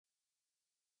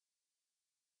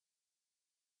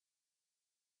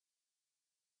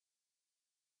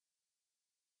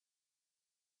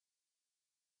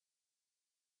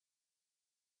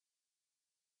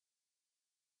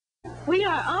We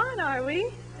are on, are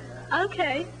we?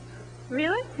 Okay.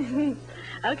 Really?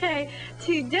 Okay.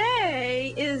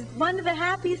 Today is one of the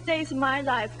happiest days of my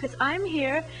life because I'm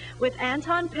here with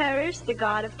Anton Perich, the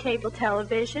god of cable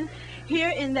television,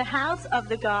 here in the house of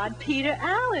the god, Peter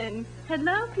Allen.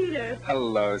 Hello, Peter.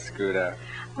 Hello, Scooter.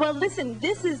 Well, listen,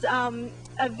 this is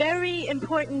a very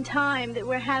important time that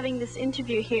we're having this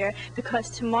interview here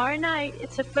because tomorrow night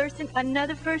it's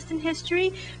another first in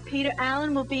history. Peter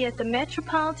Allen will be at the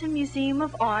Metropolitan Museum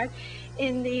of Art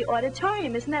in the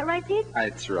auditorium. Isn't that right, Pete?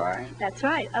 That's right. That's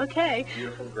right. Okay.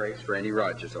 Beautiful Grace Randy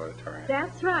Rogers Auditorium.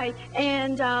 That's right.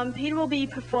 And Peter will be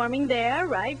performing there,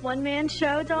 right? One-man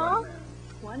show, doll?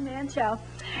 One-man show.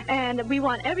 And we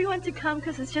want everyone to come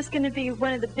because it's just going to be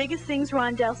one of the biggest things.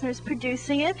 Ron Delsner is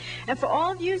producing it. And for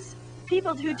all of you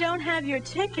people who don't have your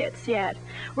tickets yet,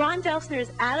 Ron Delsner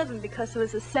is out of them because it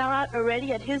was a sellout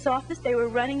already at his office. They were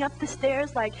running up the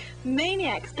stairs like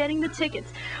maniacs getting the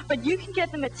tickets. But you can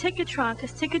get them at Ticketron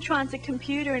because Ticketron's a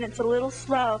computer and it's a little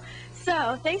slow.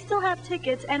 So they still have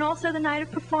tickets, and also the night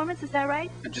of performance, is that right?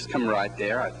 Just come right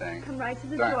there, I think. Come right to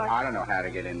the door. I don't know how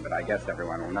to get in, but I guess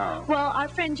everyone will know. Well, our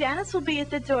friend Janice will be at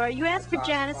the door. You ask for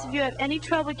Janice if you have any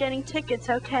trouble getting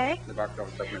tickets, okay? The box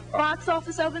office opens at 5. Box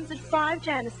office opens at 5,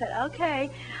 Janice said.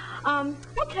 Okay.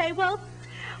 Okay, well,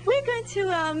 we're going to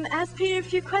ask Peter a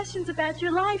few questions about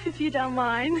your life, if you don't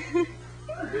mind.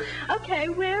 Okay,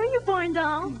 where were you born,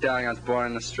 doll? Darling, I was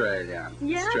born in Australia.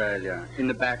 Yeah? Australia. In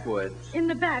the backwoods. In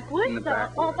the backwoods? In the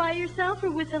backwoods. All by yourself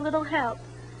or with a little help?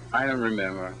 I don't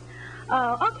remember.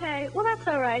 Oh, okay. Well, that's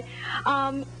all right.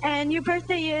 And your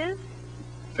birthday is?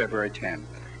 February 10th.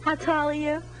 How tall are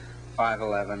you?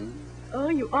 5'11". Oh,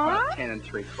 you are? 10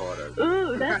 3/4.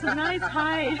 Ooh, that's a nice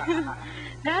height.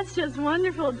 That's just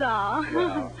wonderful, doll.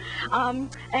 Wow.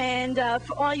 And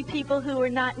for all you people who are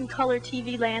not in color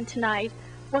TV land tonight,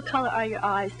 what color are your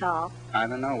eyes, doll? I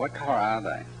don't know. What color are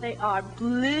they? They are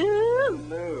blue.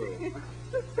 Blue.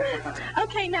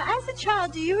 Okay, now as a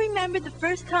child, do you remember the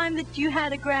first time that you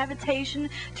had a gravitation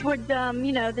toward,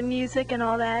 the music and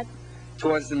all that?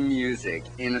 Towards the music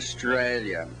in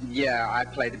Australia. Yeah, I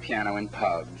played the piano in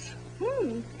pubs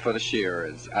for the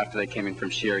shearers after they came in from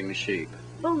shearing the sheep.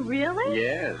 Oh, really?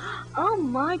 Yes. Oh,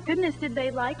 my goodness. Did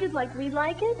they like it like we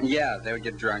like it? Yeah, they would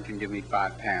get drunk and give me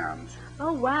 £5.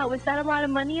 Oh, wow. Was that a lot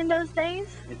of money in those days?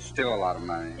 It's still a lot of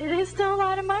money. It is still a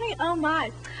lot of money? Oh,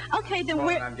 my. Okay, then More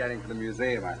we're... than I'm getting for the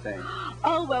museum, I think.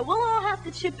 Oh, well, we'll all have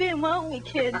to chip in, won't we,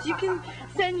 kids? You can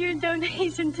send your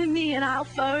donation to me, and I'll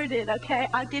forward it, okay?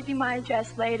 I'll give you my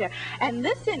address later. And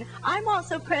listen, I'm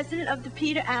also president of the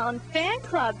Peter Allen Fan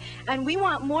Club, and we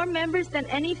want more members than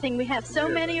anything. We have so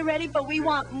many already, but we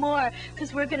want more,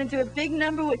 because we're going to do a big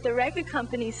number with the record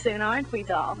company soon, aren't we,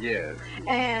 doll? Yes.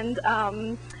 And,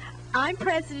 I'm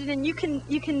president, and you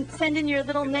can send in your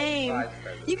little name.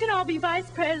 You can all be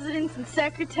vice presidents and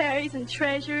secretaries and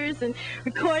treasurers and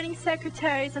recording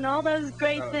secretaries and all those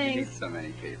great things. You need so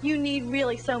many people. You need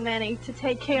really so many to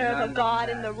take care of a god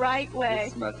in the right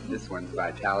way. This one's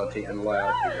vitality and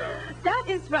loyalty, though. That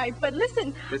is right, but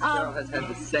listen. This girl has had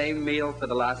the same meal for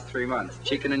the last 3 months: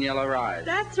 chicken and yellow rice.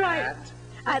 That's right.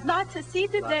 At La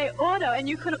Tacita de Oro, and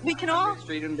we can all...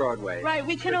 Street and Broadway. Right,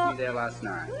 we can all... me there last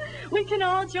night. We can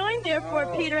all join there for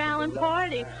a Peter Allen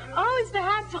party. Oh, is the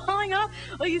hat falling off?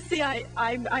 Oh, you see,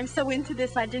 I'm so into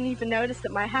this, I didn't even notice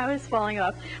that my hat is falling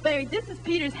off. But anyway, this is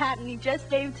Peter's hat, and he just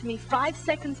gave it to me 5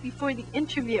 seconds before the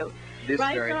interview. This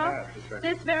right, very girl? hat.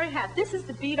 This very hat. This is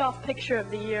the beat-off picture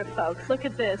of the year, folks. Look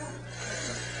at this.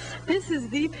 This is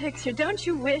the picture. Don't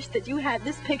you wish that you had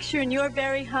this picture in your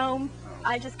very home?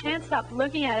 I just can't stop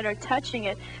looking at it or touching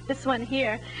it. This one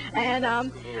here,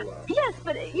 and yes,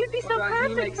 but you'd be so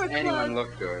perfect for clothes. Anyone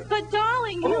look good. But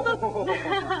darling, you look.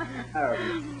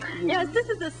 Yes, this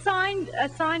is a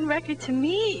signed record to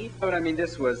me. But I mean,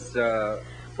 this was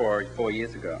 4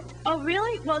 years ago. Oh,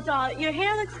 really? Well, doll, your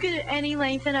hair looks good at any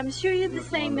length, and I'm sure you're the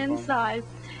same inside.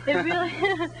 It really,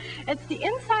 it's the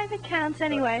inside that counts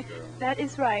anyway. That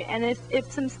is right. And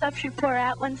if some stuff should pour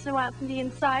out once in a while from the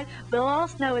inside, we'll all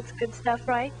know it's good stuff,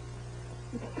 right?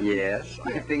 Yes,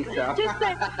 I think so.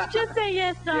 Just say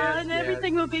yes, doll, yes, and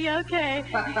everything will be okay.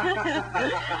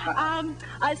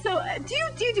 So,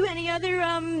 do you do any other?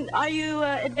 Are you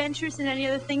adventurous in any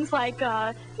other things like?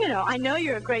 I know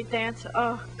you're a great dancer.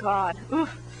 Oh God,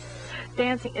 oof.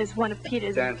 Dancing is one of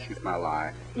Peter's... Dancing is my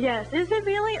life. Yes. Is it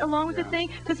really? Along with the thing?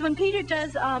 Because when Peter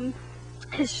does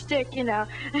his shtick,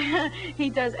 he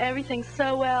does everything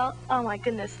so well. Oh, my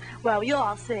goodness. Well, you'll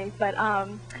all see. But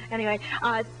anyway,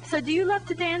 so do you love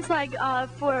to dance, like,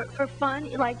 for fun?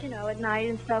 Like, at night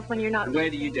and stuff when you're not... Where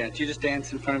do you dance? You just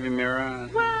dance in front of your mirror?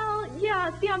 Well,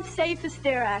 Yeah, see, I'm safest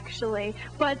there, actually.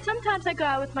 But sometimes I go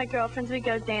out with my girlfriends, we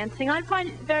go dancing. I find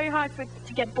it very hard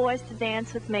to get boys to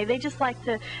dance with me. They just like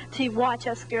to watch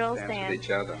us girls dance. Dance with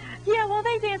each other. Yeah, well,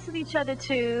 they dance with each other,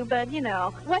 too. But, you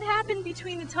know, what happened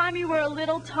between the time you were a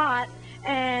little tot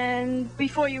and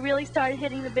before you really started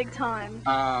hitting the big time?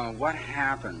 What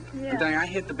happened? Yeah. I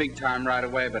hit the big time right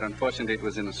away, but unfortunately it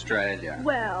was in Australia.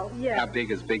 Well, yeah. How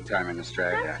big is big time in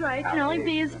Australia? That's right. It can only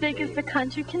be as big as the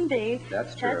country can be.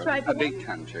 That's true. That's right. A big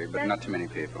country, but not too many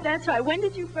people. That's right. When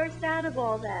did you burst out of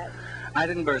all that? I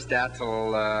didn't burst out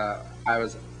till I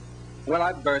was... Well,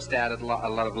 I burst out at a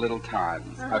lot of little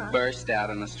times. I burst out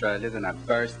in Australia, then I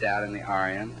burst out in the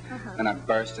Orient, then I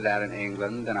bursted out in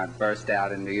England, then I burst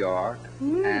out in New York,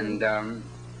 and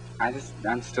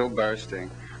I'm still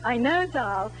bursting. I know,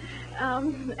 doll.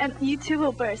 And you too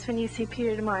will burst when you see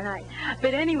Peter tomorrow night.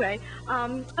 But anyway,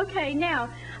 okay, now,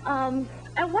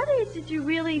 at what age did you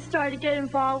really start to get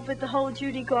involved with the whole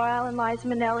Judy Garland and Liza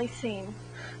Minnelli scene?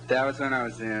 That was when I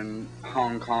was in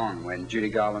Hong Kong, when Judy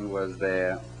Garland was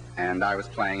there, and I was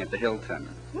playing at the Hilton.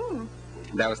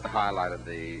 That was the highlight of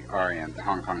the Orient, the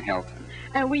Hong Kong Hilton.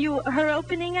 And were you her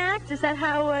opening act? Is that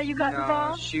how you got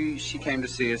involved? She came to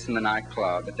see us in the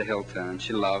nightclub at the Hilton, and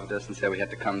she loved us and said we had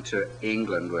to come to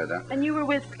England with her. And you were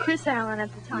with Chris Allen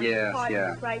at the time? Yes, his partner,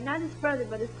 yeah. Right, not his brother,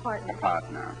 but his partner.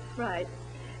 Partner. Right.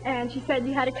 And she said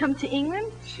you had to come to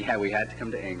England? We had to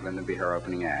come to England and be her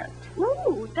opening act.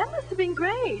 Ooh, that must have been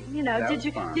great. You know, That was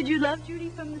fun. Did you love Judy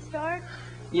from the start?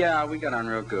 Yeah, we got on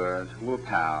real good. We were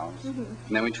pals. And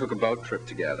then we took a boat trip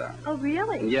together. Oh,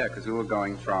 really? Yeah, because we were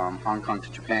going from Hong Kong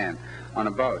to Japan on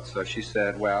a boat. So she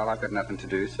said, well, I've got nothing to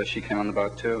do, so she came on the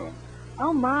boat too.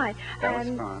 Oh, my. That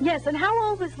was fun. Yes, and how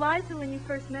old was Liza when you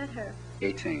first met her?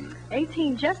 18.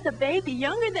 18, just a baby,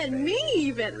 younger than me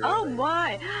even. Really? Oh,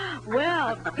 my.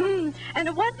 Well, and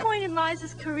at what point in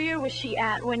Liza's career was she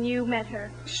at when you met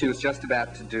her? She was just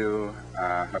about to do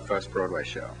her first Broadway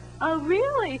show. Oh,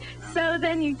 really? So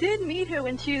then you did meet her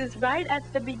when she was right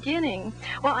at the beginning.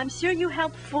 Well, I'm sure you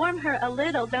helped form her a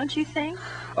little, don't you think?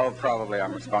 Oh, probably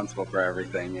I'm responsible for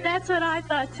everything. Yeah. That's what I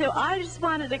thought, too. I just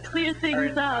wanted to clear Her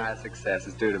things up. entire success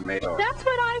is due to me. That's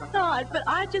what I thought, but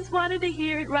I just wanted to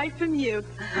hear it right from you.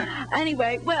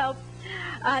 Anyway, well,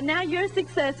 now your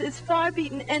success is far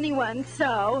beaten anyone,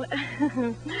 so...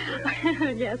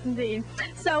 Yes, indeed.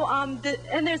 So,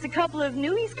 and there's a couple of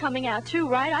newies coming out, too,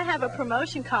 right? I have a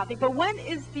promotion copy, but when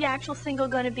is the actual single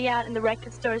going to be out in the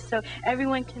record stores so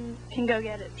everyone can go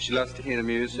get it? She loves to hear the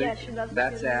music. Yeah, she loves to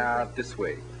That's hear the out this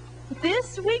week.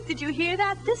 This week, did you hear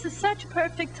that? This is such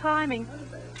perfect timing.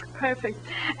 Perfect.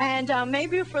 And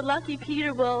maybe if we're lucky,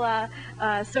 Peter will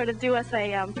sort of do us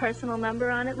a personal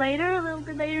number on it later, a little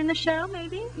bit later in the show,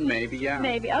 maybe? Maybe, yeah.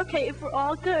 Maybe. Okay, if we're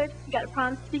all good, you got to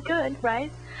promise to be good,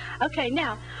 right? Okay,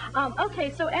 now,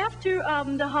 okay, so after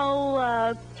the whole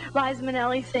Liza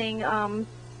Minnelli thing,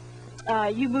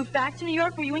 you moved back to New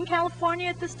York. Were you in California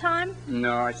at this time?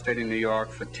 No, I stayed in New York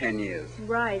for 10 years.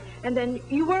 Right. And then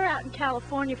you were out in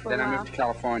California for a while. Then I moved to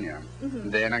California.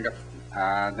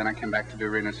 Then I came back to do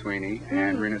Rena Sweeney,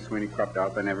 and Rena Sweeney cropped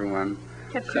up, and everyone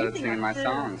started singing my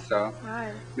songs. So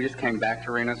we just came back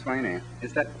to Rena Sweeney.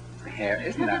 Is that hair?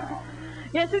 Isn't that all?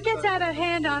 Yes, it gets out of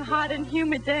hand on hot and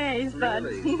humid days, but...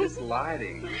 Really? It's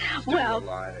lighting.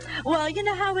 Well, you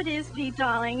know how it is, Pete,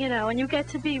 darling, you know, and you get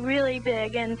to be really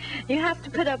big, and you have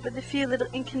to put up with a few little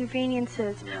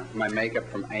inconveniences. Yeah. My makeup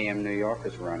from AM New York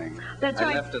is running. That's I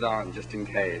right. left it on just in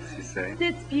case, you see.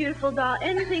 It's beautiful, doll.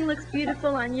 Anything looks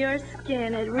beautiful on your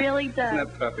skin. It really does. Isn't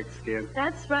that perfect skin?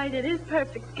 That's right. It is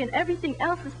perfect skin. Everything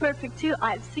else is perfect, too.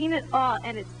 I've seen it all,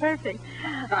 and it's perfect.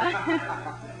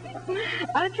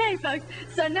 Okay, folks.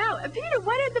 So now, Peter,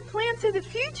 what are the plans for the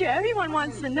future? Everyone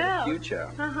wants to know.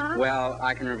 Future? Well,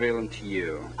 I can reveal them to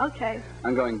you. Okay.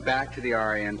 I'm going back to the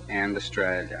Orient and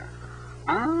Australia.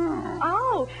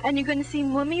 Oh, and you're going to see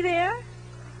Mummy there?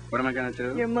 What am I going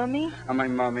to do? Your mummy? Oh, my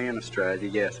mummy in Australia,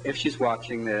 yes. If she's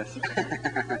watching this.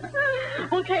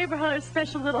 Okay, for her a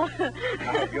special little...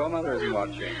 Your mother isn't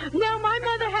watching. No, my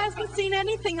mother hasn't seen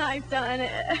anything I've done.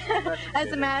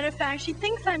 As a matter of fact, she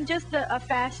thinks I'm just a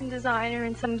fashion designer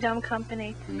in some dumb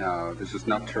company. No, this is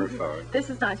not true, folks. This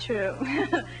is not true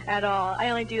at all.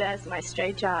 I only do that as my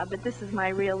straight job, but this is my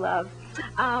real love.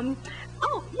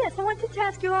 Oh, yes, I wanted to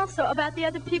ask you also about the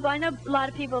other people. I know a lot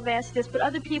of people have asked this, but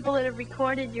other people that have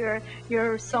recorded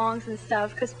your songs and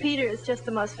stuff, because Peter is just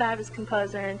the most fabulous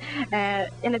composer, and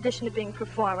in addition to being a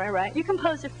performer, right? You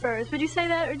composed it first. Would you say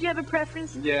that, or do you have a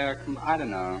preference? Yeah, I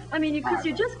don't know. I mean, because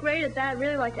you're just great at that,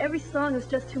 really. Like, every song is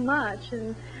just too much,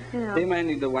 and, you know. They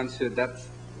mainly the ones who, that's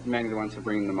mainly the ones who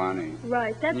bring the money.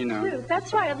 Right, that's true.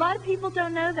 That's right. A lot of people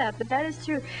don't know that, but that is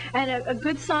true. And a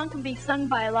good song can be sung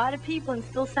by a lot of people and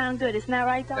still sound good. Isn't that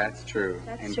right, Doc? That's true.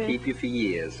 That's true. Keep you for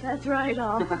years. That's right,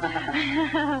 Al.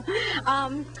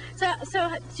 So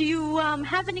do you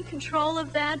have any control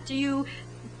of that? Do you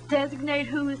designate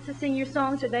who is to sing your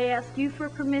songs, or they ask you for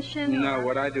permission? No,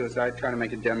 what I do is I try to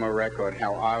make a demo record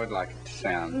how I would like it to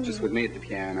sound, just with me at the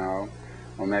piano,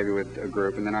 or maybe with a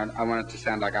group, and then I want it to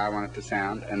sound like I want it to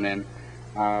sound, and then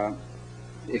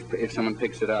if someone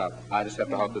picks it up, I just have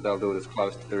to hope that they'll do it as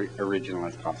close to the original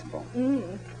as possible.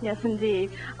 Yes,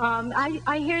 indeed.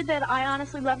 I hear that I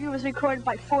Honestly Love You was recorded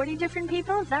by 40 different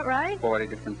people, is that right? 40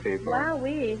 different people.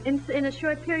 Wowee. In a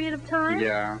short period of time?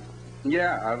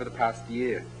 Yeah, over the past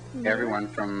year. Everyone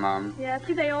from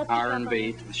they all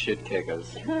R&B to the shit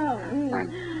kickers.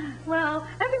 Well,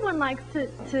 everyone likes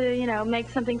to make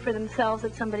something for themselves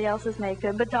that somebody else has made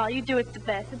good. But, Doll, you do it the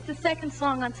best. It's the second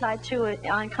song on side 2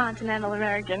 on Continental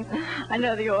American. I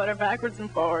know the order backwards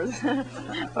and forwards.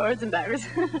 Forwards and backwards.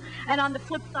 And on the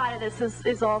flip side of this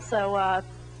is also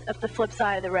the flip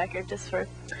side of the record, just for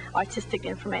artistic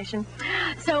information.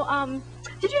 So,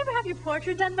 did you ever have your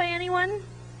portrait done by anyone?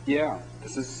 Yeah,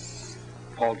 this is...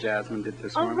 Paul Jasmine did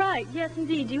this one. Oh, right. Yes,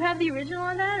 indeed. Do you have the original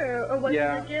on that, or was it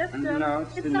a gift? No,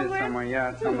 it's in there somewhere.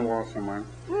 Yeah, it's on the wall somewhere.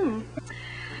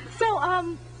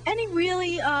 So, any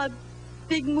really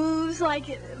big moves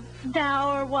like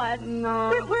now or what?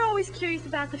 No. We're always curious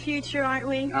about the future, aren't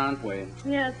we? Aren't we?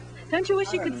 Yes. Don't you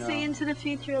wish you could see into the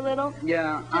future a little?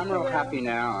 Yeah, I'm real happy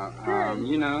now,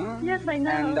 you know? Yes, I know.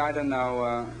 And I don't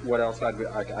know what else I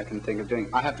can think of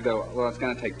doing. I have to go, well, it's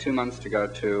going to take 2 months to go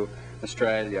to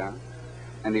Australia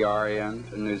and the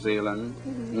Orient and New Zealand,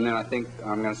 and then I think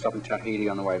I'm going to stop in Tahiti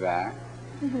on the way back.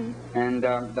 And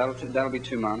that'll be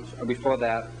 2 months. Before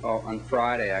that, on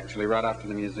Friday actually, right after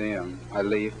the museum, I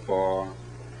leave for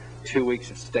 2 weeks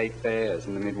of state fairs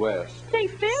in the Midwest. State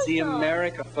fairs? See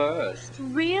America first.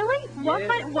 Really?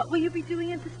 Yeah. What will you be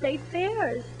doing at the state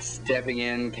fairs? Stepping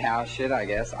in cow shit, I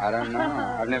guess. I don't know.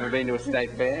 I've never been to a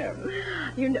state fair.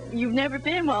 You've never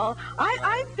been? Well,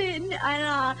 I've been,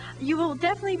 and you will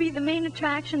definitely be the main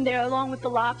attraction there, along with the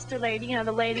lobster lady. You know,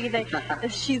 the lady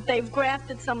they've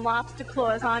grafted some lobster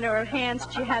claws on her hands.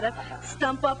 She had to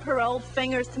stump up her old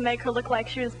fingers to make her look like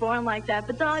she was born like that.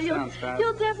 But Doll, you'll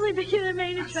definitely be the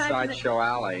main attraction. Sideshow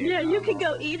alley. Yeah, you could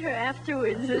go eat her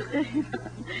afterwards.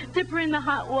 Dip her in the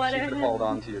hot water. She could hold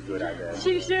on to you good, I bet.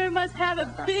 She sure must have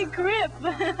a big grip.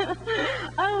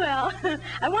 Oh, well.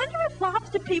 I wonder if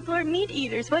lobster people are meat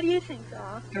eaters. What do you think,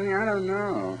 Doll? I don't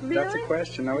know. Really? That's a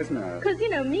question, though, isn't it? Because,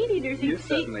 meat eaters You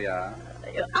certainly are.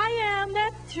 I am,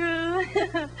 that's true.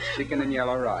 Chicken and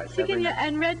yellow rice. Chicken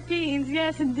and red beans,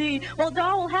 yes, indeed. Well,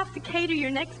 Doll will have to cater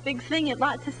your next big thing at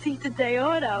La Tacita de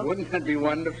Oro. Wouldn't that be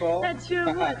wonderful? That sure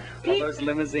would. All those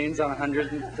limousines on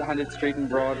 100th Street and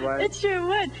Broadway. It sure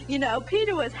would.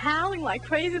 Peter was howling like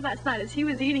crazy last night as he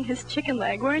was eating his chicken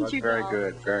leg, weren't you, Very Doll?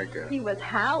 good, very good. He was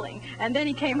howling, and then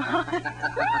he came home.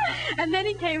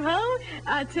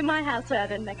 To my house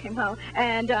rather than I came home,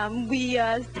 and we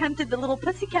tempted the little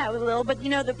pussycat with a little, but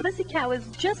the pussycat was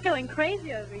just going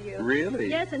crazy over you. Really?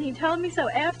 Yes, and he told me so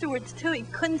afterwards too. He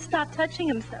couldn't stop touching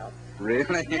himself.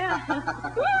 Really? Yeah.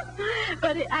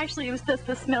 But it was just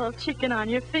the smell of chicken on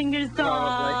your fingers,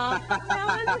 Doll.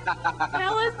 That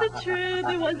was the truth.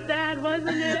 It was bad,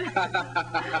 wasn't it?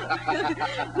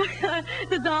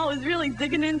 The Doll was really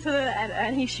digging into it,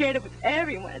 and he shared it with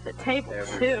everyone at the table,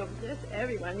 too. Just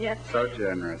everyone, yes. So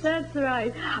generous. That's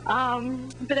right.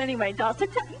 But anyway, Doll, so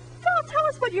tell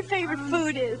us what your favorite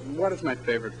food is. What is my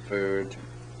favorite food?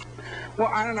 Well,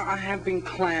 I don't know. I have been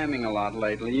clamming a lot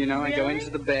lately. Really? I go into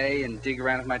the bay and dig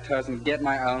around with my toes and get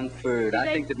my own food. I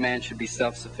think that man should be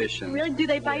self-sufficient. Really? Do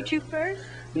they bite you first?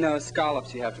 No,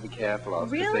 scallops you have to be careful of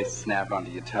because they snap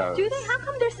onto your toes. Do they? How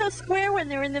come they're so square when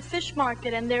they're in the fish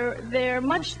market and they're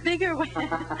much bigger when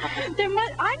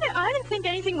I didn't think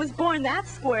anything was born that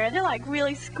square. They're like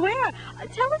really square.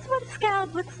 Tell us what a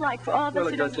scallop looks like for all of us.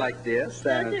 Well, it goes like this,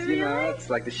 and it's, it's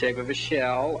like the shape of a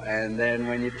shell, and then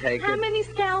when you take How many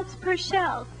scallops per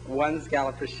shell? One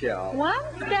scallop per shell. One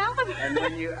scallop?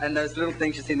 And those little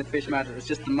things you see in the fish market, it's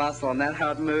just the muscle, and that's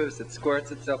how it moves. It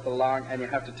squirts itself along, and you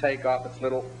have to take off its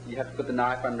little, you have to put the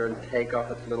knife under and take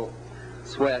off its little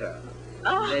sweater.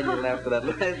 Oh. And then you're left with that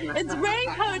little... It's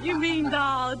raincoat, you mean,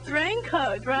 Doll. It's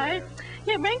raincoat, right?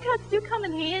 Yeah, raincoats do come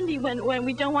in handy when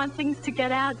we don't want things to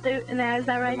get out. Is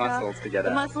that right, Doll? The muscles to get out.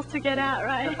 The muscles to get out,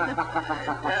 right?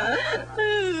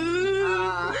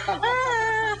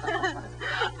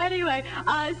 Anyway,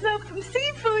 so from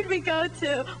seafood we go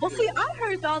to, well, see, I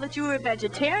heard, doll, that you were a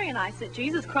vegetarian. I said,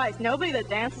 Jesus Christ, nobody that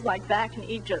dances like that can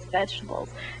eat just vegetables.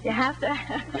 You have to,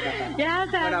 you have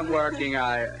to have... When I'm working,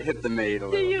 I hit the meat a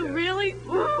little Do you bit. really?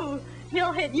 Ooh,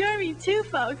 you'll hit your meat too,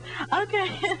 folks. Okay.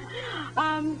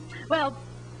 Well,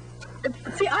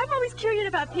 see, I'm always curious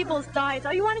about people's diets.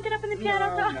 Oh, you want to get up in the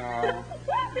piano? No.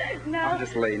 No. I'm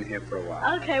just laying here for a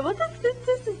while. Okay, well,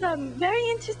 this is a very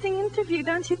interesting interview,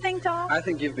 don't you think, doll? I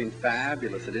think you've been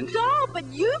fabulous at interviewing. Doll, but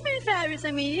you've been fabulous.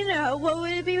 I mean, you know, what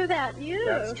would it be without you?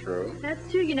 That's true. That's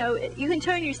true. You know, you can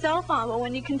turn yourself on, but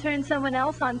when you can turn someone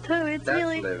else on too, it's That's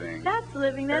really living. That's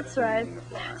living. That's right.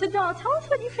 So, doll, tell us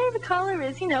what your favorite color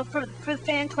is. You know, for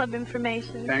fan club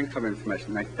information. Fan club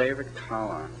information. My favorite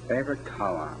color. Favorite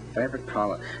color. Favorite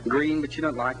color. Green, but you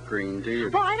don't like green, do you?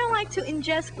 Well, I don't like to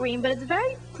ingest green, but it's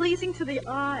very pleasing to the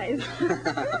eyes.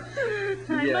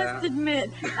 I must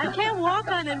admit. I can't walk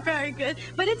on it very good,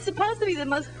 but it's supposed to be the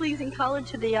most pleasing color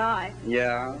to the eye.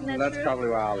 Yeah, that's true? probably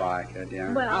why I like it,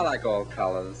 yeah. Well, I like all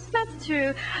colors. That's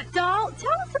true. Doll,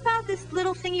 tell us about this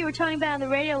little thing you were talking about on the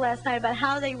radio last night about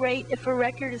how they rate if a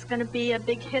record is going to be a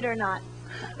big hit or not.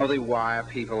 Well, they wire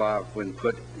people up and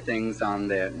put things on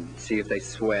there and see if they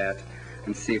sweat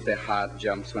and see if their heart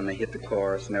jumps when they hit the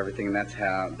chorus and everything, and that's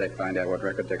how they find out what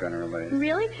record they're going to release.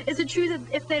 Really? Is it true that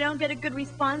if they don't get a good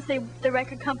response, the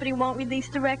record company won't release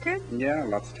the record? Yeah,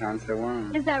 lots of times they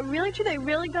won't. Is that really true? They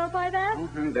really go by that?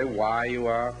 Mm-hmm. They wire you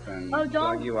up and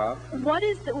plug you up. What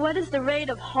is the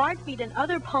rate of heartbeat and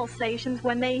other pulsations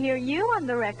when they hear you on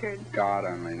the record? God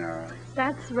only knows.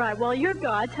 That's right. Well, you're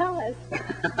God. Tell us.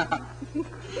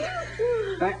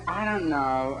 I don't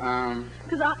know.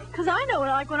 Cause I know,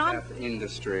 like when I'm... That's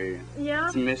industry. Yeah?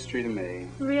 It's a mystery to me.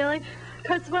 Really?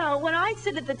 Because, well, when I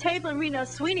sit at the table in Reno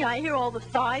Sweeney, I hear all the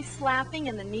thighs slapping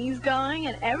and the knees going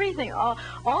and everything.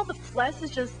 All the flesh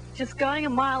is just going a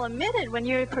mile a minute when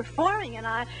you're performing.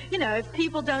 And you know, if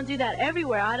people don't do that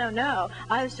everywhere, I don't know.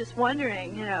 I was just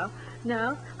wondering, you know.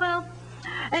 No? Well...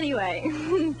 Anyway,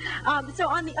 so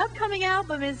on the upcoming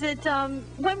album, is it,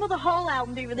 when will the whole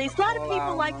album be released? A lot of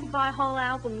people like to buy whole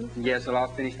albums. Yes, well, I'll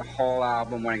finish the whole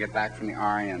album when I get back from the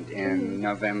Orient in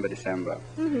November, December.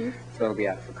 So it'll be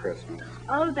out for Christmas.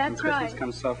 Oh, that's and right. Christmas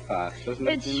comes so fast, doesn't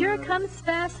it? It sure comes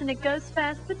fast and it goes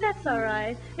fast, but that's all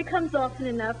right. It comes often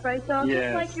enough, right, dog?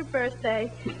 Yes. Just like your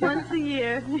birthday, once a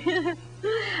year.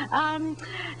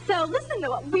 So listen,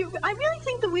 I really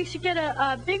think that we should get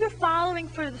a bigger following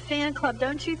for the fan club,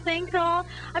 don't you think, doll?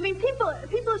 I mean, people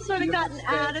have sort of gotten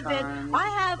out of it. I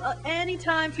have any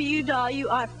time for you, doll. You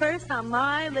are first on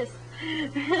my list.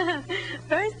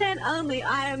 First and only.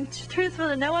 I am truthful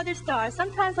to no other star.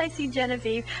 Sometimes I see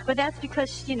Genevieve, but that's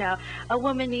because, you know, a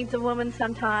woman needs a woman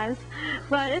sometimes.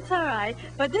 But it's all right.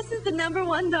 But this is the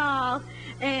 #1 doll.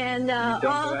 And you don't go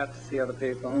out to see other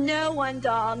people? No one,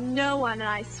 doll. No one. And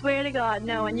I swear to God,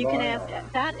 no one. You can ask.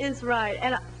 That is right.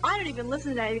 And I don't even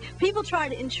listen to anything. People try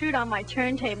to intrude on my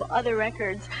turntable, other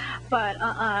records. But,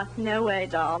 no way,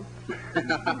 doll.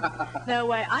 No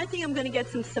way. I think I'm going to get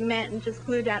some cement and just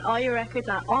glue down all your records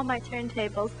on all my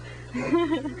turntables.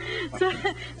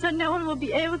 so no one will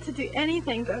be able to do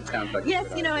anything. That sounds like yes, a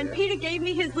good you know, idea. and Peter gave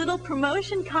me his little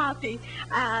promotion copy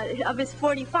of his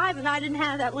 45, and I didn't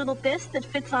have that little disc that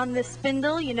fits on this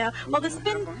spindle, you know. Well,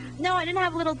 no, I didn't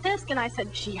have a little disc, and I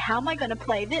said, gee, how am I going to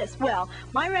play this? Well,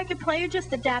 my record player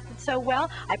just adapted so well,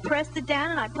 I pressed it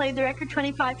down, and I played the record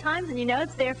 25 times, and you know,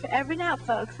 it's there forever now,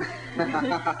 folks.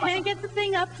 Can't get the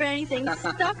thing up for anything.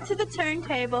 Stuck to the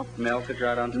turntable. Melted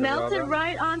right onto the rubber? Melted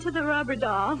right onto the rubber,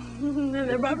 doll.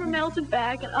 The rubber melted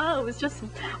back, and it was just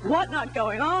what not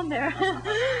going on there.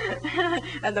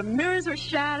 And the mirrors were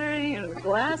shattering, and the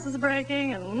glass was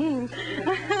breaking, and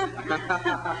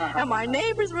and my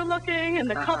neighbors were looking, and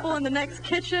the couple in the next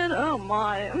kitchen. Oh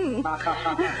my.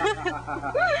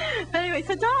 Anyway,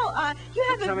 so doll, you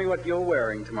have Tell me what you're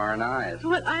wearing tomorrow night.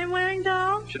 What I'm wearing,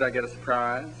 doll? Should I get a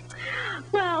surprise?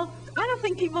 Well, I don't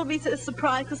think people will be so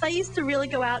surprised because I used to really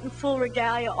go out in full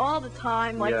regalia all the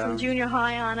time, like from junior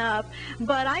high on up.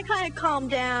 But I kind of calmed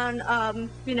down,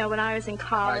 you know, when I was in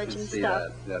college and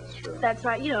stuff. That's true. That's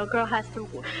right. You know, a girl has to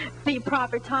be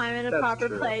proper time in a proper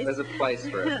place. There's a place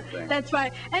for everything. That's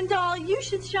right. And doll, you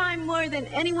should shine more than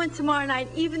anyone tomorrow night,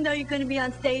 even though you're going to be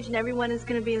on stage and everyone is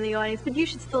going to be in the audience. But you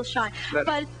should still shine.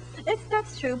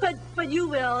 That's true, but you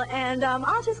will, and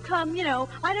I'll just come, you know,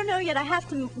 I don't know yet, I have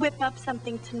to whip up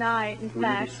something tonight, in fact.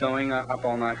 Will you be sewing up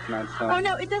all night tonight sewing? Oh,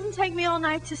 no, it doesn't take me all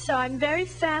night to sew. I'm very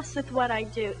fast with what I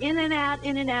do. In and out,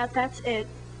 that's it.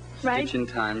 Right? Stitching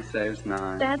time saves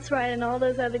 9. That's right, and all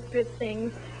those other good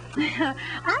things.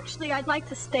 Actually, I'd like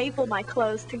to staple my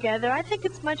clothes together. I think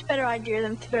it's a much better idea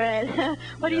than thread.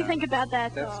 What do you think about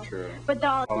that, doll? That's true. But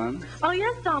doll. Ellen? Oh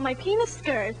yes, doll. My penis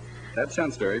skirt. That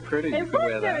sounds very pretty. You It could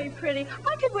wear was that. very pretty.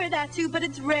 I could wear that too, but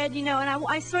it's red, you know, and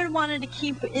I sort of wanted to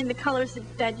keep in the colors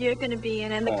that you're going to be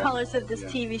in and the colors of this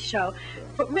TV show.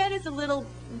 But red is a little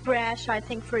brash, I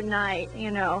think, for night,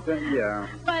 you know. Yeah.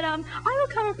 But I will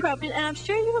come appropriate, and I'm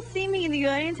sure you will see me in the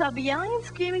audience. I'll be yelling and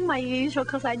screaming my usual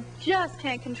because I just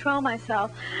can't control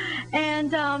myself.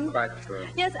 And Quite true.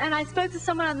 yes, and I spoke to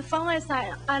someone on the phone last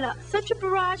night, and such a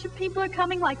barrage of people are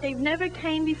coming like they've never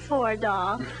came before,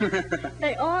 doll.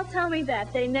 They all tell me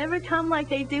that. They never come like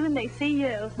they do when they see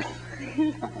you.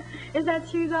 Is that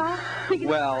true, doll?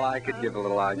 Well, I could give a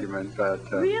little argument,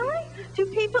 but... Really? Do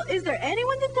people, is there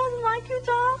anyone that doesn't like you,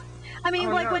 doll? I mean,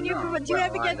 Oh, like no, when you, no. do you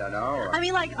ever get... I don't know. I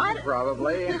mean, like,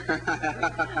 Probably.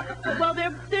 well,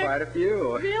 they're Quite a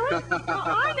few. Really? Well,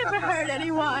 I never heard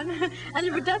anyone. And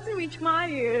if it doesn't reach my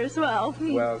ears, well...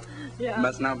 Well, yeah.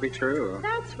 must not be true.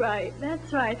 That's right,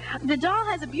 that's right. The doll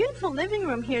has a beautiful living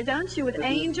room here, don't you, with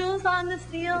angels on the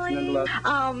ceiling?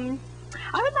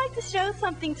 I would like to show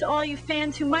something to all you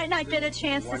fans who might not get a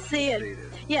chance to see it.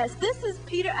 Yes, this is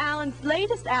Peter Allen's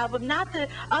latest album, not the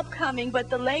upcoming, but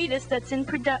the latest that's in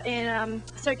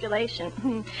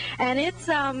circulation. And it's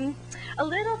a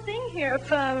little thing here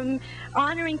from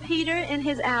honoring Peter in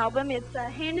his album. It's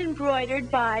hand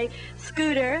embroidered by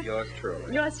Scooter. Yours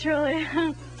truly. Yours truly.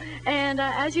 And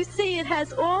as you see, it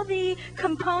has all the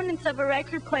components of a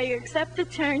record player except the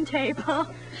turntable.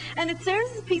 And it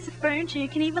serves as a piece of furniture. You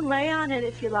can even lay on it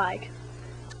if you like.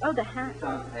 Oh, the hat. It's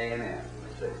on A&M.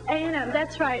 A&M,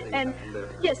 that's right. And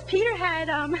yes, Peter had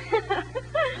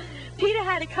Peter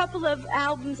had a couple of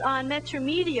albums on Metro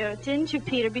Media, didn't you,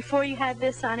 Peter, before you had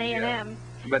this on A&M? Yeah.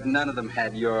 But none of them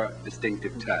had your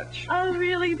distinctive touch. Oh,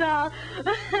 really, doll?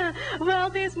 Well,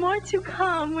 there's more to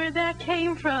come where that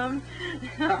came from.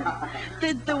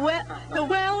 The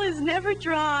well is never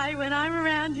dry when I'm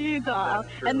around you, doll.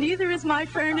 And neither is my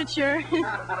furniture.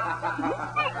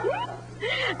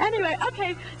 Anyway,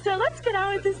 okay, so let's get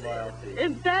on with this.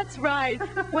 That's right.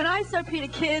 When I saw Peter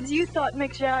Kids, you thought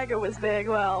Mick Jagger was big.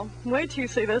 Well, wait till you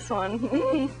see this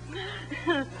one.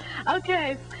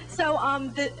 Okay, so,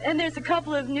 and there's a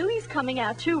couple of newies coming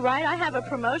out too, right? I have a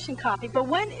promotion copy, but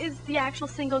when is the actual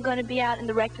single going to be out in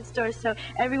the record stores so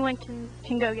everyone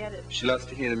can go get it? She loves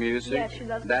to hear the music. Yeah, she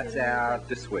loves to That's hear the music. out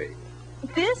this week.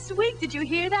 This week, did you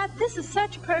hear that? This is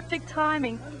such perfect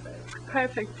timing.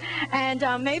 Perfect. And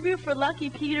maybe if we're lucky,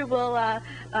 Peter will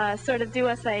sort of do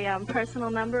us a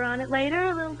personal number on it later,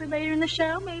 a little bit later in the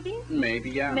show, maybe? Maybe,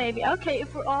 yeah. Maybe. Okay,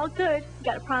 if we're all good, you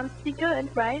got to promise to be good,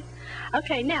 right?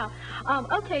 Okay, now,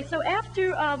 okay, so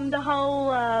after the whole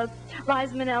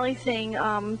Liza Minnelli thing,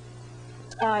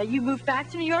 you moved back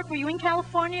to New York. Were you in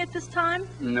California at this time?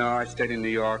 No, I stayed in New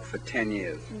York for 10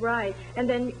 years. Right. And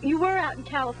then you were out in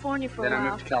California for a while. Then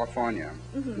I moved to California.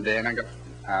 Mm-hmm.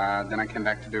 Then I came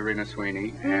back to do Rena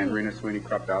Sweeney, and Rena Sweeney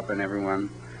cropped up, and everyone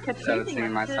started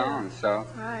singing my songs. So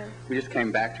we just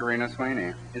came back to Rena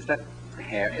Sweeney. Is that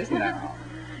hair? Isn't that?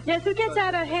 Yes, it gets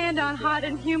out of hand on hot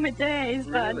and humid days,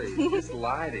 but... Really? It's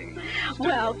lighting.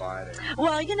 Well, lighting.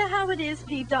 Well, you know how it is,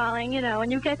 Pete, darling, you know, when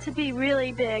you get to be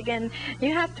really big and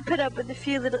you have to put up with a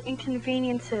few little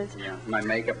inconveniences. Yeah, my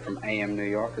makeup from AM New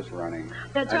York is running.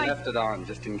 That's I right. left it on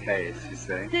just in case, you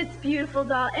see. It's beautiful,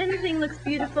 doll. Anything looks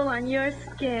beautiful on your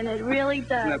skin. It really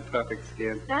does. Isn't that perfect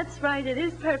skin? That's right. It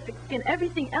is perfect skin.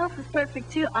 Everything else is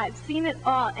perfect, too. I've seen it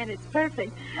all, and it's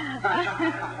perfect.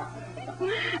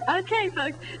 Okay,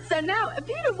 folks. So now,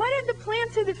 Peter, what are the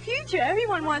plans for the future?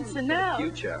 Everyone wants to know.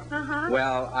 Future? Uh-huh.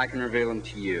 Well, I can reveal them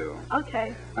to you.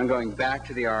 Okay. I'm going back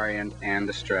to the Orient and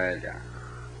Australia.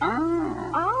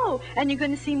 Oh. Oh, and you're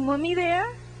going to see Mummy there?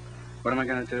 What am I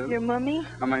going to do? Your mummy?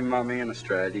 Oh, my mummy in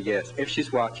Australia, yes. If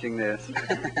she's watching this.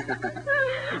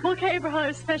 We'll give her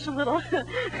a special little...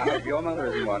 I hope your mother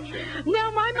isn't watching.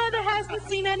 No, my mother hasn't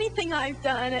seen anything I've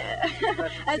done.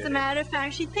 As a matter of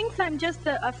fact, she thinks I'm just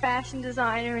a fashion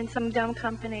designer in some dumb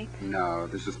company. No,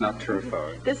 this is not true,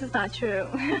 folks. This is not true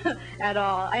at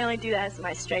all. I only do that as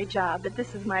my straight job, but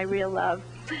this is my real love.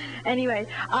 Anyway,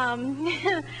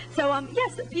 yes,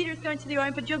 Peter's going to the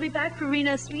Orient, but you'll be back for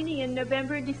Rena Sweeney in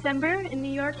November, December in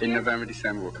New York? In November,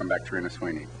 December, we'll come back to Rena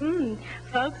Sweeney.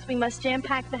 Folks, we must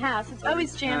jam-pack the house. It's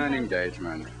always jam-packed. An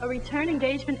engagement. A return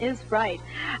engagement is right.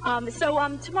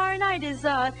 Tomorrow night, is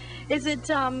it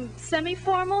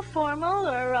semi-formal, formal,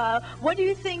 or what do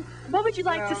you think? What would you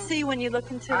like to see when you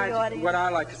look into the audience? What I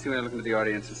like to see when I look into the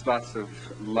audience is lots of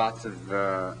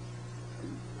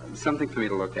something for me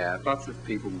to look at. Lots of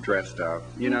people dressed up.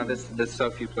 You know, there's so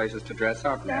few places to dress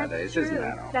up nowadays, isn't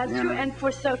that all? That's true, and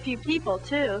for so few people,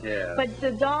 too. Yeah. But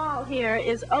the doll here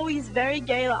is always very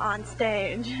gala on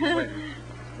stage. Wait,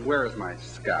 where is my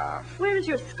scarf? Where is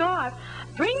your scarf?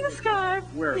 Bring the scarf.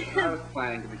 I was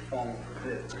planning to be formal for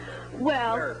this.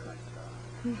 Well, Where is my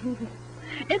scarf?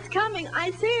 it's coming.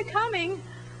 I see it coming.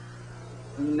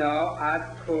 No, I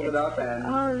pulled it up and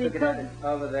took it out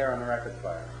over there on the record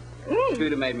player.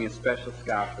 Scooter made me a special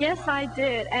scarf. Yes, I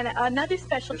did. And another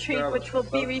special treat which will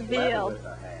be revealed.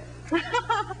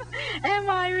 Am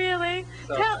I really?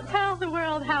 So tell the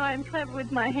world how I'm clever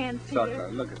with my hands, Peter.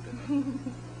 Look at this.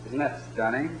 Isn't that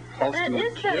stunning? Holston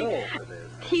would kill for this.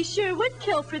 He sure would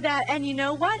kill for that. And you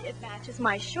know what? It matches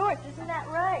my shorts. Isn't that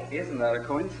right? Isn't that a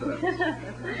coincidence?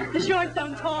 The shorts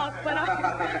don't talk, but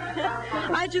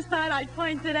I just thought I'd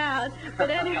point it out. But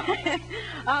anyway,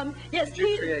 yes, Did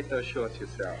you create those shorts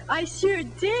yourself? I sure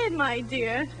did, my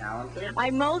dear. Talented? I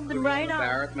mowed them right on. Could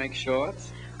Barrett make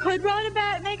shorts? Could Rhoda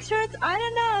Barrett make shorts? I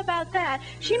don't know about that.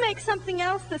 She makes something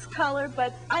else this color,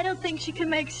 but I don't think she can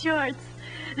make shorts.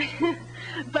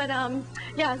 But,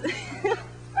 yeah.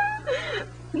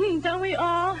 Don't we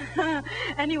all?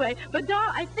 Anyway, but doll,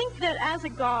 I think that as a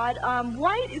god,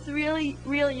 white is really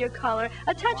your color.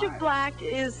 A touch of black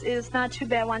is not too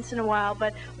bad once in a while,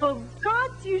 but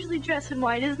gods usually dress in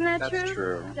white, isn't that true? That's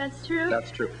true. That's true?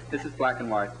 That's true. This is black and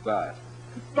white, but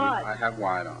I have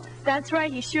white on. That's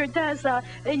right, he sure does.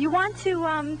 You want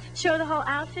to show the whole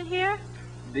outfit here?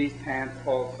 These pants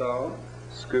also,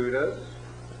 Scooters.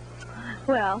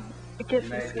 Well, a gift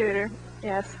from Scooter.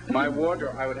 Yes. My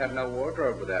wardrobe, I would have no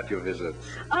wardrobe without your visits.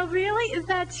 Oh, really? Is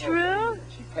that true?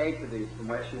 She paid for these from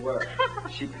where she worked.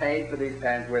 She paid for these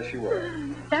pants where she worked.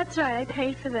 That's right, I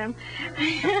paid for them.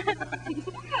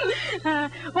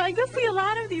 Well, you'll see a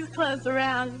lot of these clothes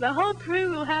around. The whole crew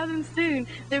will have them soon.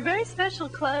 They're very special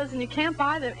clothes, and you can't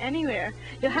buy them anywhere.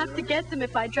 You'll have to get them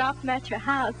if I drop them at your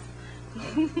house.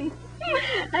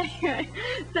 Anyway,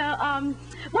 so,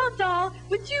 well, doll,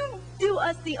 would you do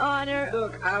us the honor?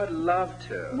 Look, I would love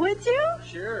to. Would you?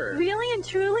 Sure. Really and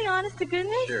truly, honest to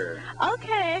goodness? Sure.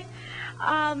 Okay.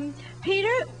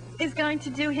 Peter is going to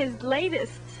do his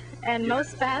latest and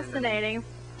most fascinating.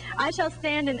 I shall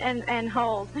stand and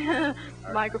hold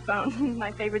microphone,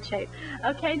 my favorite shape.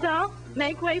 Okay, doll,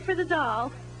 make way for the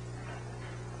doll.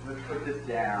 Let's put this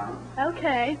down.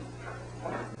 Okay.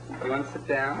 You want to sit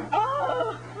down?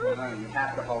 Oh! No, you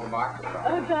have to hold the microphone.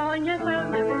 Oh, darling, yes, I'll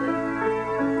never.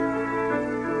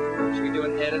 Should we do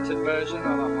an edited version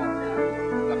or the whole down?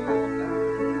 The whole down.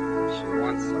 She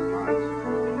wants so much.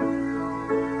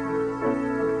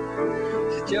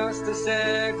 She's just a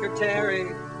secretary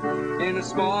in a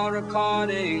small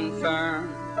recording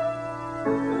firm.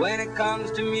 But when it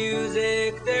comes to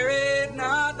music, there ain't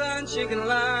nothing she can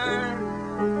learn.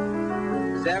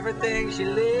 'Cause everything she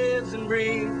lives and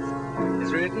breathes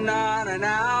is written on an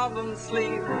album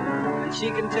sleeve. And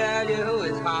she can tell you who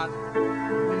is hot,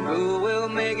 and who will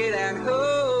make it and who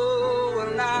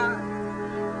will not.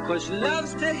 'Cause she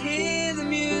loves to hear the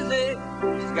music,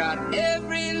 she's got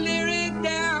every lyric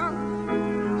down.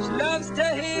 She loves to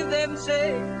hear them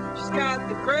say she's got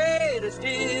the greatest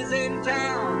ears in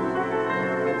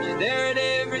town. She's there at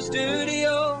every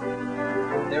studio,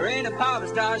 there ain't a pop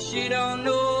star she don't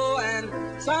know. And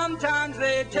sometimes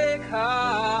they take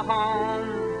her home,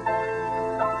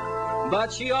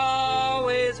 but she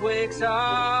always wakes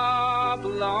up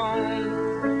alone.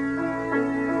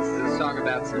 This is a song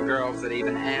about some girls that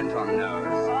even Anton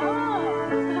knows.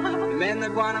 The men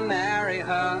that want to marry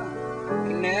her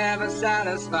can never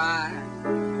satisfy.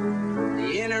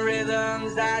 The inner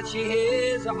rhythms that she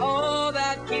hears are all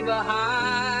that keep her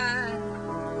high.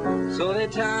 So they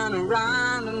turn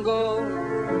around and go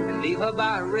and leave her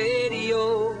by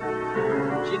radio.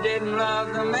 She didn't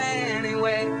love them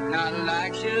anyway, not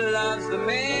like she loves the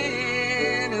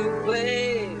man who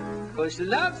played. 'Cause she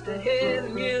loves to hear the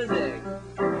music,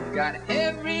 got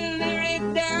every lyric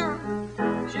down.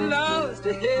 She loves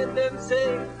to hear them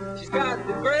say she's got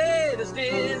the greatest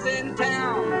ears in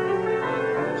town.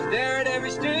 She's there at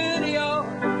every studio,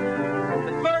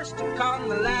 the first to come,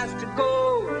 the last to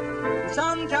go. And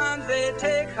sometimes they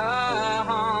take her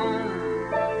home,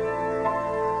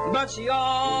 but she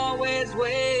always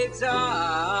wakes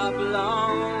up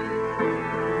alone.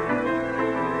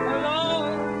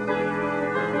 Alone.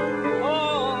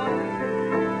 Oh.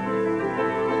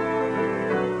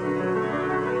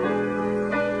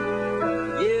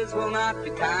 Years will not be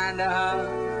kind to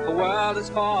her, the world is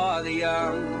for the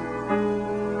young.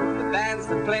 The bands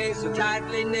that play so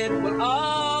tightly knit will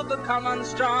all become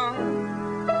unstrung.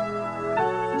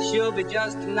 She'll be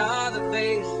just another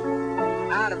face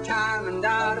out of time and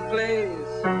out of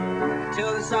place,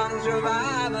 till the songs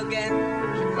revive again.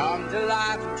 She'll come to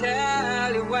life and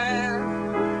tell you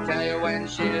when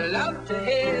she loved to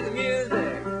hear the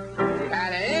music. She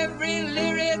had every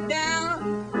lyric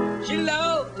down. She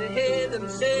loved to hear them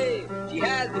say she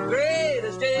had the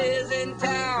greatest ears in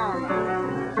town.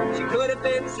 She could have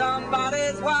been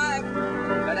somebody's wife,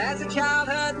 but as a child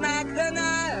heard Mac the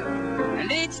knife,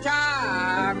 and each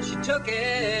time she took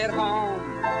it home.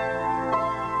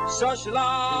 So she'll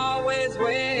always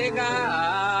wake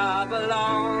up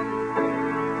alone.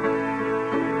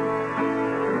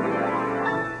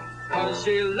 'Cause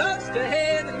she loves to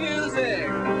hear the music.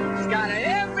 She's got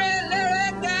every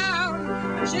lyric down,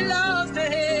 and she loves to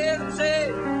hear them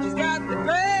say she's got the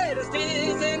greatest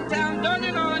ears in town. Don't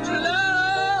you know what she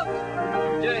loves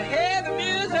to hear the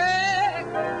music?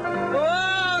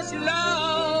 Oh, she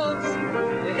loves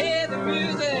to hear the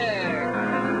music.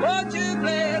 Won't you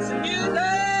play some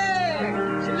music?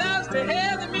 She loves to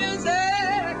hear the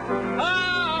music.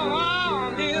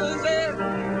 Oh, music.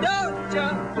 Don't you?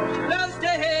 She loves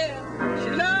to hear. She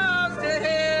loves to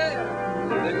hear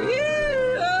the music.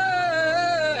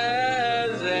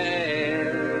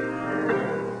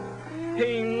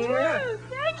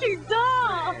 Thank you,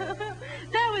 doll.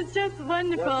 That was just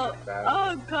wonderful.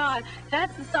 Oh, God.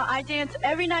 That's the song. I dance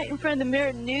every night in front of the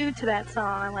mirror nude to that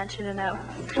song, I want you to know.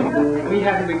 We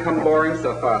haven't become boring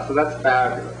so far, so that's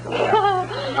fabulous. Yeah.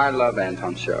 I love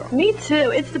Anton's show. Me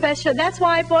too. It's the best show. That's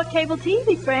why I bought cable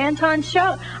TV for Anton's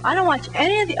show. I don't watch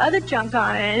any of the other junk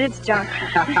on it, and it's junk.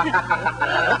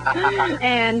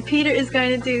 And Peter is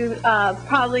going to do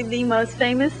probably the most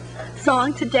famous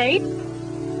song to date.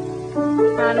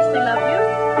 Honestly Love You.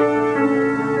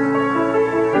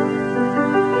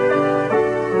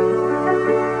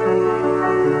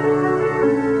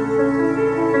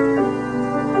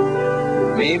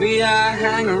 Maybe I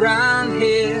hang around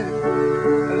here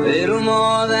a little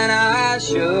more than I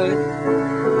should.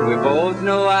 We both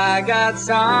know I got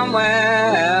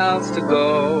somewhere else to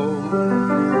go.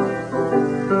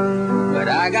 But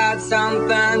I got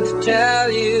something to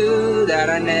tell you that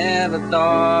I never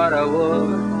thought I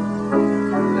would.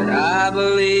 But I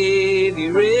believe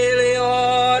you really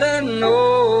ought to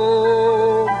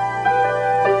know.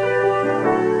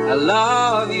 I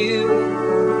love you.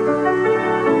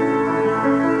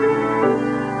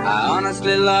 I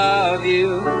honestly love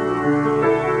you.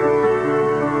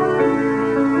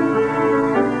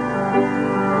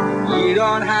 You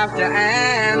don't have to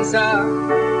answer.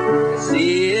 I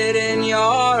see it in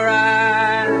your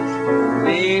eyes.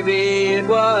 Maybe it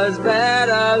was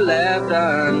better left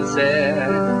unsaid.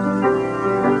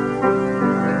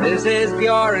 But this is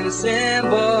pure and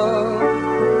simple,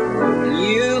 and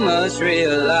you must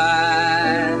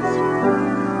realize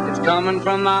it's coming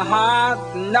from my heart,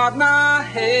 not my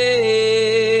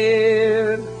head.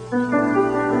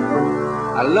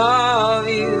 I love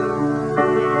you.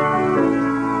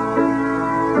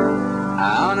 I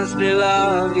honestly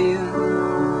love you.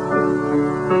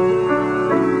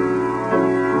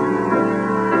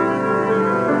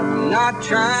 I'm not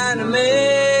trying to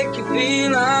make you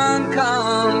feel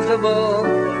uncomfortable.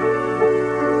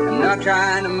 I'm not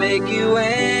trying to make you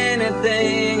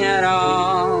anything at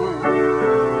all.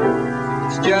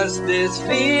 It's just this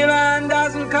feeling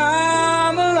doesn't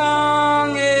come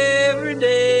along every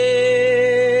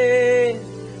day.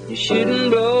 You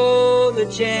shouldn't blow the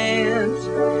chance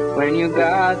when you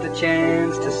got the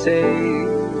chance to say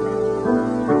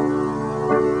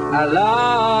I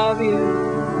love you.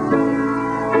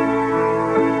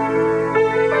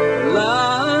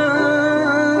 Love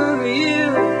you.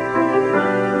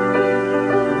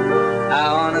 I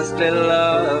honestly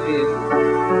love you.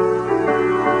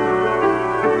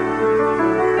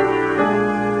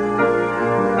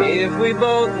 If we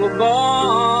both were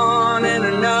born in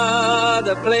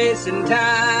another place and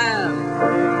time,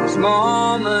 this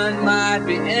moment might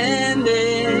be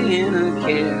ending in a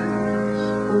kiss.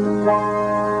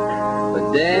 But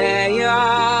there you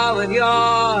are with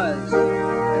yours,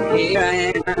 and here I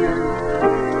am.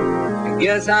 I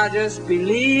guess I'll just be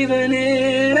leaving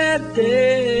it at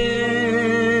this.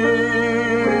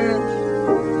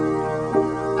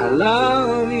 I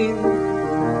love you.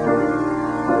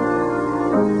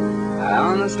 I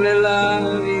honestly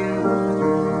love you.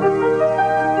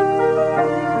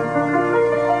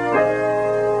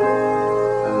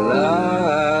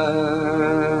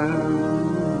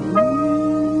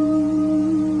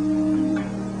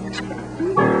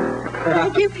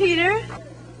 Thank you, Peter.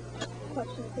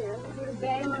 Questions here.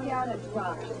 Bang down a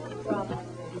drop.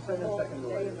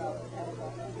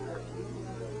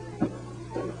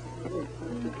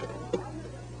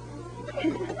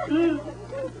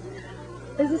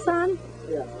 Is this on?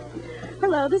 Yeah.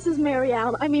 Hello, this is Mary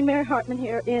Hartman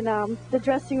here in the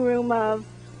dressing room of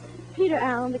Peter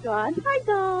Allen, the God. Hi,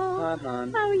 doll. Hi,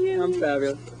 hon. How are you? I'm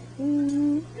fabulous.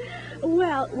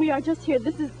 Well, we are just here.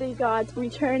 This is the God's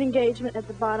return engagement at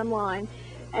the bottom line.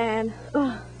 And,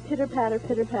 pitter patter,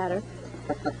 pitter patter.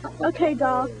 Okay,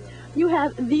 doll. You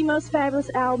have the most fabulous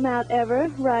album out ever,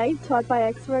 right? Taught by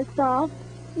experts, doll.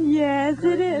 Yes,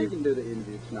 it You is. can do the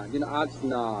interview tonight. You know, I'll just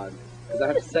nod. Because I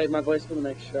have to save my voice for the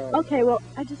next show. Okay, well,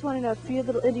 I just want to know a few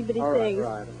little itty bitty All right, things.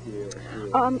 right.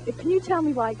 A few. Can you tell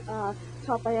me, like,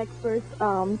 taught by experts,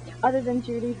 other than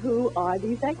Judy, who are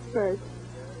these experts?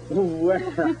 Well,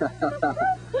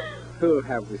 who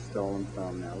have we stolen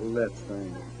from now? Let's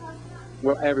think.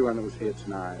 Well, everyone that was here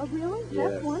tonight. Oh, really?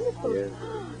 Yes, That's wonderful. yes.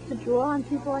 To draw on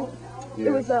people like Yes.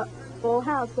 it was a full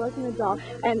house, wasn't it, doll?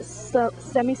 And so,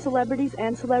 semi-celebrities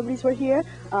and celebrities were here.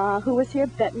 Who was here?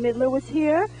 Bette Midler was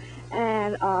here,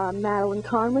 and Madeline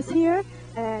Kahn was here,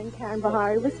 and Karen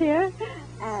Bahari was here.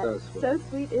 And So sweet. So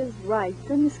sweet is right.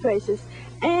 Goodness gracious.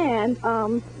 And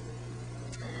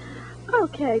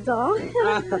okay, doll.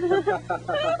 Yeah,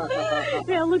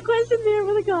 the question's here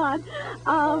for the God.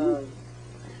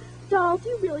 Doll, do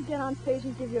you really get on stage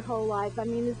and give your whole life? I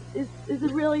mean, is it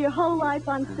really your whole life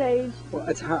on stage? Well,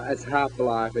 it's half the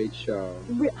life each show.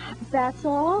 That's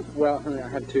all? Well, I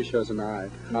have 2 shows a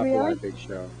night. Half Really? the life each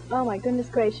show. Oh my goodness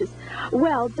gracious.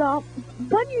 Well, doll,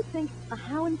 what do you think?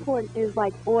 How important is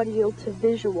like audio to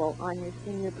visual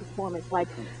in your performance? Like,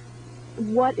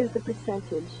 what is the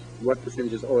percentage? What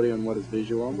percentage is audio and what is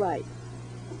visual? Right.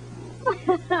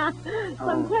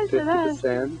 Some question, huh?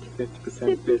 50%,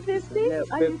 50%, 50-50?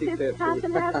 Yes, Are you 50-50. half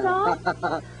and half, doll?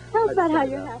 Tell us about how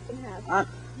you're half and half.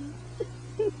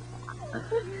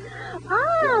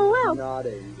 Well,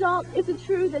 Nodding. doll, is it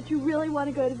true that you really want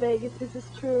to go to Vegas? Is this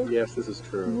true? Yes, this is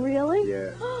true. Really?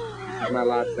 Yes. This is my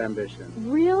life's ambition.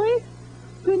 Really?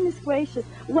 Goodness gracious.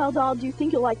 Well, doll, do you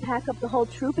think you'll like pack up the whole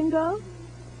troupe and go?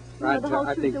 You know, the whole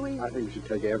I troupe think that we should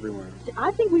take everyone. I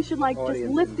think we should like just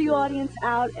Audience lift the included. audience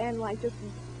out and like just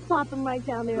plop them right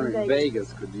down there in Vegas.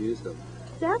 Vegas could use them.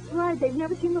 That's right. They've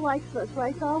never seen the likes of us,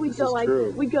 right, doll? We'd This go is like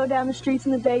true. we'd go down the streets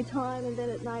in the daytime, and then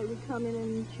at night we'd come in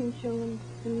and chung chung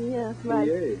and yeah, right.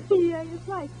 Yay. Yeah, that's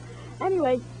right.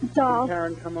 Anyway, doll. Can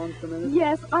Karen come on for a minute?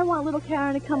 Yes, I want little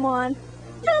Karen to come on.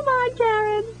 Come on,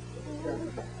 Karen.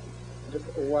 Just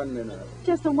 1 minute.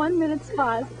 Just a 1 minute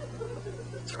spot.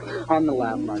 On the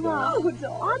lap, my God. Oh,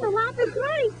 on the lap is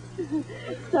great.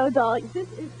 So, doll, this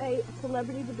is a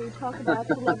celebrity to be. Talk about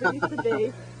celebrities to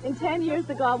be. In 10 years,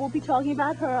 the God will be talking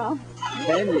about her.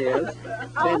 10 years.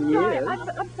 10 years.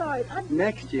 I'm sorry.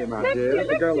 Next year, my Next dear. year,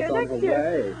 The girl next is year, on her next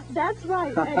year. way. That's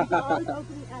right. And doll is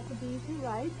opening at the Beasley,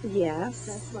 right? Yes.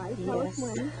 That's right. Tell us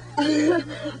when.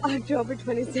 October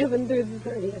 27th through the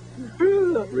 30th.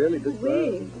 Really? This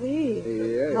Week.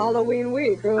 Yeah. Halloween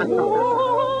week.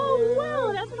 Oh,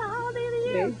 well, that's the holiday of the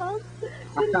year, folks.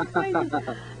 Goodness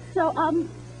gracious. So,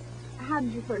 how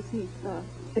did you first meet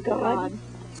The God.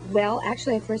 Well,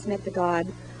 actually, I first met the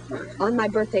God on my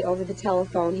birthday over the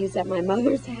telephone. He was at my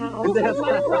mother's house with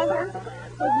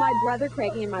my brother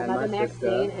Craigie and my And mother my sister.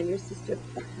 Maxine and your sister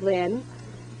Lynn.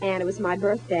 And it was my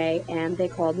birthday, and they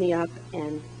called me up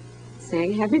and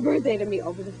sang happy birthday to me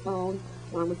over the phone,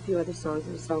 along with a few other songs.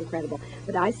 It was so incredible.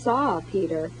 But I saw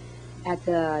Peter at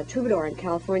the Troubadour in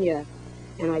California,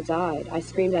 and I died. I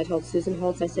screamed. I told Susan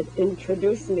Holtz, I said,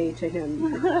 introduce me to him.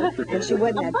 And she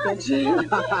wouldn't have, but she... No,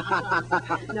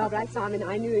 but I saw him, and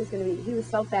I knew he was going to be... He was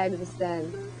so fabulous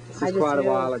then. This is quite a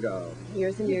while ago.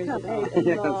 Years and years ago.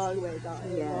 Yes. Long way, doll.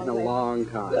 Yeah. In a long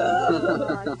time.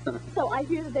 So I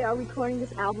hear that they are recording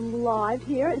this album live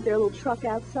here. Is there a little truck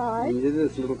outside? And you did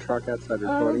this little truck outside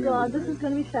Oh recording. God, this is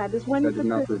going to be fabulous. When I is did the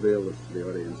not reveal this to the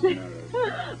audience. You know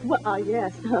this. Well,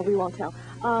 yes, we won't tell.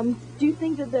 Do you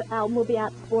think that the album will be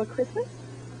out before Christmas?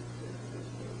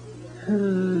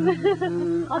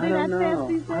 Are they that fast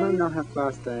these I don't days? know how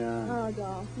fast they are. Oh,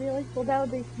 doll. Really? Well, that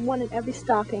would be one in every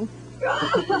stocking.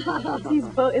 He's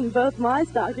in both my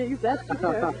stockings, that's for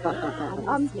sure.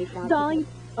 Darling,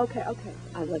 okay.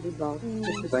 I love you both.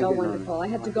 This was Thank so you, wonderful. I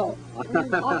had to go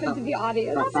off into the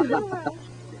audience.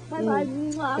 Bye-bye.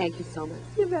 Mwah. Thank you so much.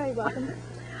 You're very welcome.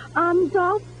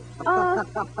 Doll,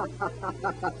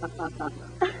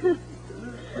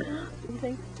 you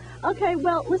think? Okay,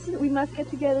 well, listen, we must get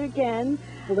together again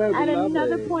Well, that would at be lovely.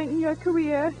 another point in your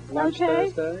career, Lunch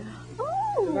okay? Thursday?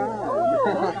 Oh,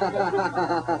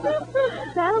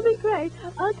 that'll be great.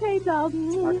 Okay, doll.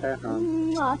 Okay,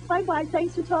 hon. Bye-bye.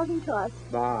 Thanks for talking to us.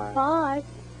 Bye. Bye.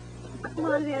 Come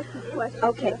on and ask us questions.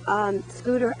 Okay,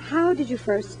 Scooter, how did you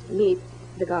first meet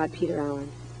the God Peter Allen?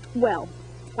 Well,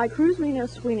 I cruised Reno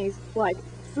Sweeney's like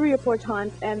 3 or 4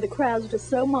 times, and the crowds were just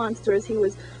so monstrous. He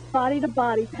was body to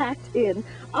body packed in.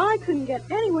 I couldn't get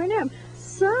anywhere near him.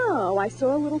 So I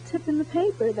saw a little tip in the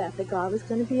paper that the God was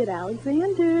going to be at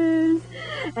Alexander's,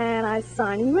 and I was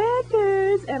signing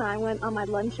records, and I went on my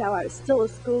lunch hour. I was still a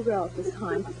schoolgirl at this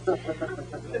time,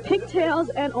 pigtails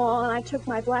and all, and I took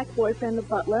my black boyfriend, the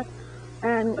butler,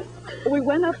 and we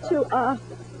went up to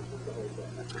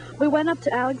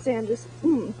Alexander's.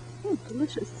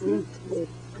 Delicious.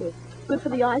 Good for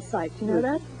the eyesight. You know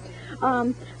that?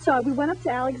 So we went up to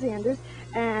Alexander's,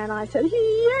 and I said,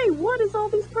 "Hey, what is all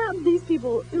these crowd? These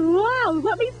people? Wow,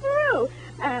 let me through!"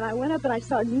 And I went up and I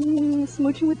started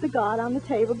smooching with the God on the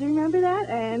table. Do you remember that?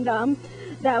 And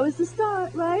that was the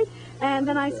start, right? And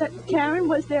then I said, Karen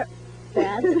was there.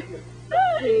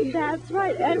 That's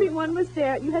right. Everyone was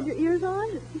there. You had your ears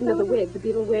on? No, the wig, the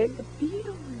beetle wig. The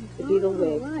beetle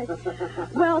wig. Right.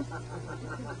 Well,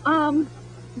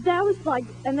 that was like,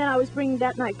 and then I was bringing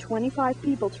that night 25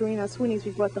 people to Reno Sweeney's.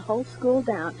 We brought the whole school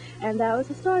down, and that was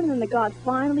the start. And then the God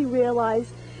finally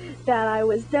realized that I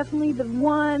was definitely the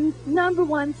number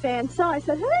one fan. So I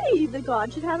said, hey, the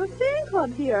God should have a fan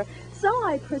club here. So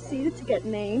I proceeded to get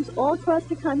names all across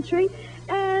the country,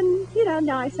 and, you know,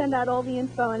 now I send out all the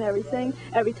info and everything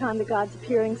every time the God's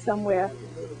appearing somewhere.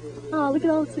 Oh, look at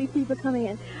all the sweet people coming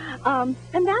in.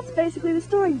 And that's basically the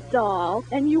story, doll.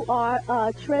 And you are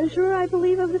treasurer, I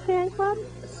believe, of the fan club?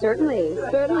 Certainly.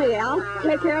 I'll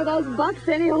take care of those bucks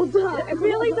any old time.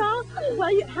 Really, doll?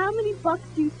 Well, how many bucks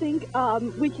do you think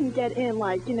we can get in,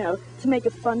 like, you know, to make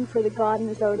it fun for the God in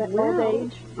his old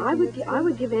age? I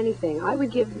would give anything. I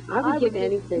would give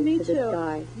anything to this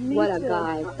guy. What a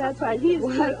guy. That's right. He is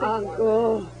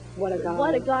what a guy.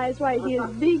 What a guy is right. He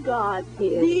is the God.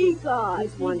 He is. The God.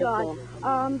 He's wonderful.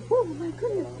 Oh, my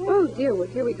goodness. Oh, dear. Well,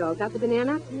 here we go. Got the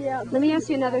banana? Yeah. Let me ask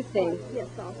you another thing. Yes,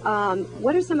 doll.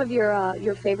 What are some of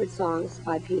your favorite songs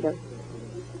by Peter?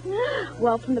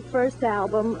 Well, from the first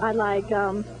album, I like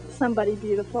Somebody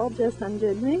Beautiful, Just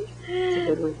Undid Me.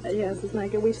 It's a good one. Yes, it's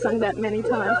not good. We've sung that many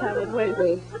times, haven't we?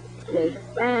 Oui.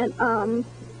 And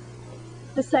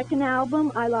the second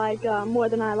album, I like More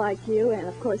Than I Like You, and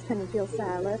of course Pennyfield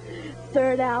Saddler.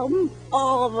 Third album,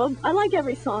 all of them. I like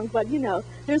every song, but you know,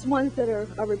 there's ones that are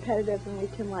repetitive, and we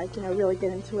can, like, you know, really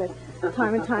get into it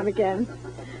time and time again.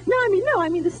 No, I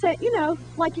mean the set. You know,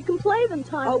 like you can play them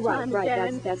time and time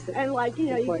again. That's and like, you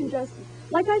know, important. you can just,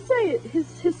 like I say,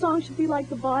 his songs should be like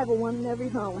the Bible, one in every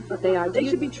home. They are. They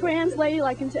should be translated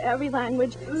like into every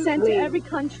language, sent to every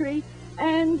country.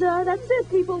 And that's it.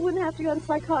 People wouldn't have to go to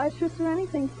psychiatrists or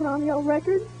anything to put on the old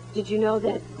record. Did you know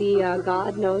that the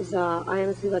God knows I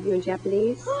Honestly Love You in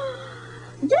Japanese?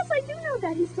 Yes, I do know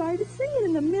that. He started to sing it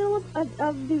in the middle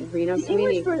of the Reno the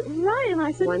English version. Right, and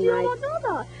I said, One you night. don't know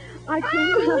that. I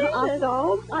couldn't believe it. I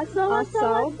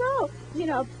saw. You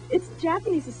know, it's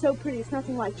Japanese is so pretty. It's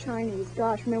nothing like Chinese.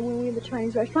 Gosh, remember when we were in the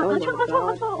Chinese restaurant? Oh my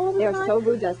God. All the They're time? so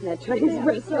rude, doesn't that Chinese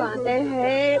restaurant? So they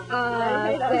hate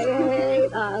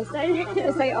us.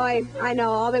 They say, oh, I know,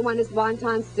 all they want is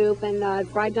wonton soup and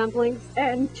fried dumplings.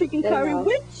 And chicken They curry, know.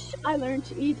 which I learned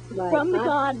to eat Right. from the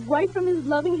God, right from his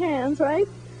loving hands, right?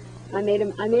 I made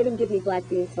him give me black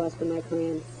bean sauce for my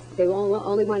Koreans. They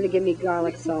only wanted to give me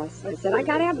garlic sauce. I said, I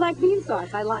gotta have black bean sauce.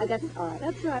 That's all right.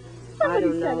 That's right. I Somebody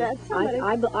don't said know. that. Somebody.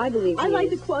 I believe I he like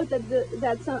the is. quote that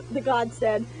the God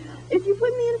said, if you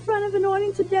put me in front of an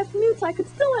audience of deaf mutes, I could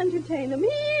still entertain them. He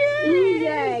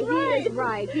is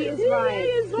right. He is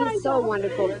right. He's so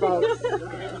wonderful, folks.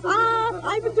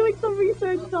 I've been doing some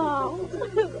research, doll.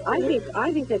 I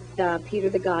think that Peter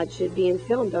the God should be in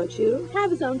film, don't you?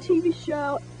 Have his own TV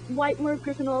show, White Merc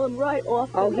Griffin all them right off.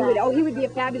 He would be a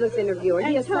fabulous interviewer.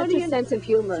 He has such a sense of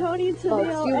humor. Tony and Folks,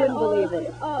 Tennille you wouldn't believe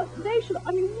it. They should.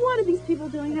 I mean, what are these people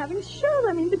doing having a show?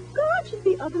 I mean, the God should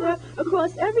be up there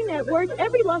across every network,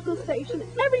 every local station,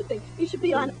 everything. He should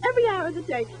be on every hour of the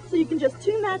day, so you can just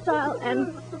tune that dial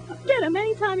and get him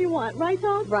anytime you want. Right,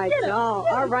 dog? Right, doll.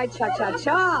 All right,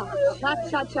 cha-cha-cha.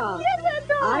 Cha-cha-cha. Get that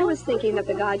dog. I was thinking that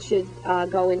the God should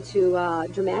go into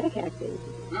dramatic acting.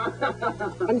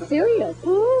 I'm serious.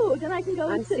 Ooh, then I can go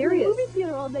I'm and sit serious. in the movie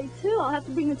theater all day too. I'll have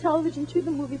to bring the television to the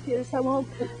movie theater, so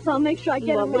I'll make sure I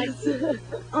get it like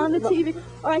on the TV,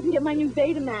 or I can get my new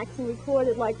Betamax and record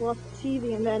it like off the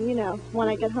TV, and then, you know, when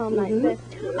I get home,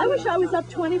 I wish I was up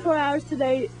 24 hours a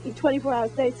day,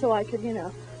 so I could, you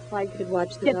know, like Could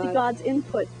watch the get God. the God's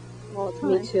input all the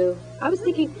time. Me too. I was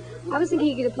thinking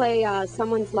you could play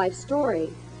someone's life story,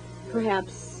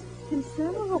 perhaps.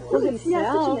 Himself. Well, He has such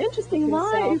himself. an interesting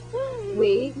Himself. life.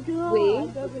 We,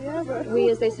 does he ever? we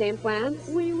as they say in France.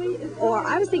 We. Or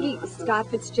I was thinking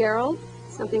Scott Fitzgerald,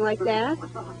 something like that.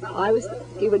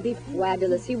 He would be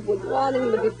fabulous. He would want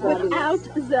him to be fabulous. Without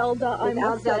Zelda, I Without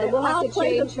must Zelda, say. we'll have I'll to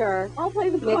play change her. I'll play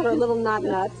the Make part. her a little not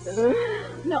nuts.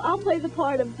 No, I'll play the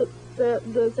part of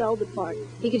the Zelda part.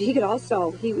 He could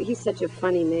also, he's such a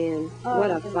funny man.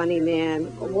 What a funny man.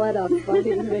 What a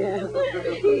funny man.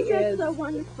 He's just so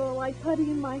wonderful, like putty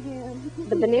in my hand.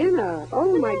 The banana.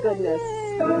 Oh my goodness.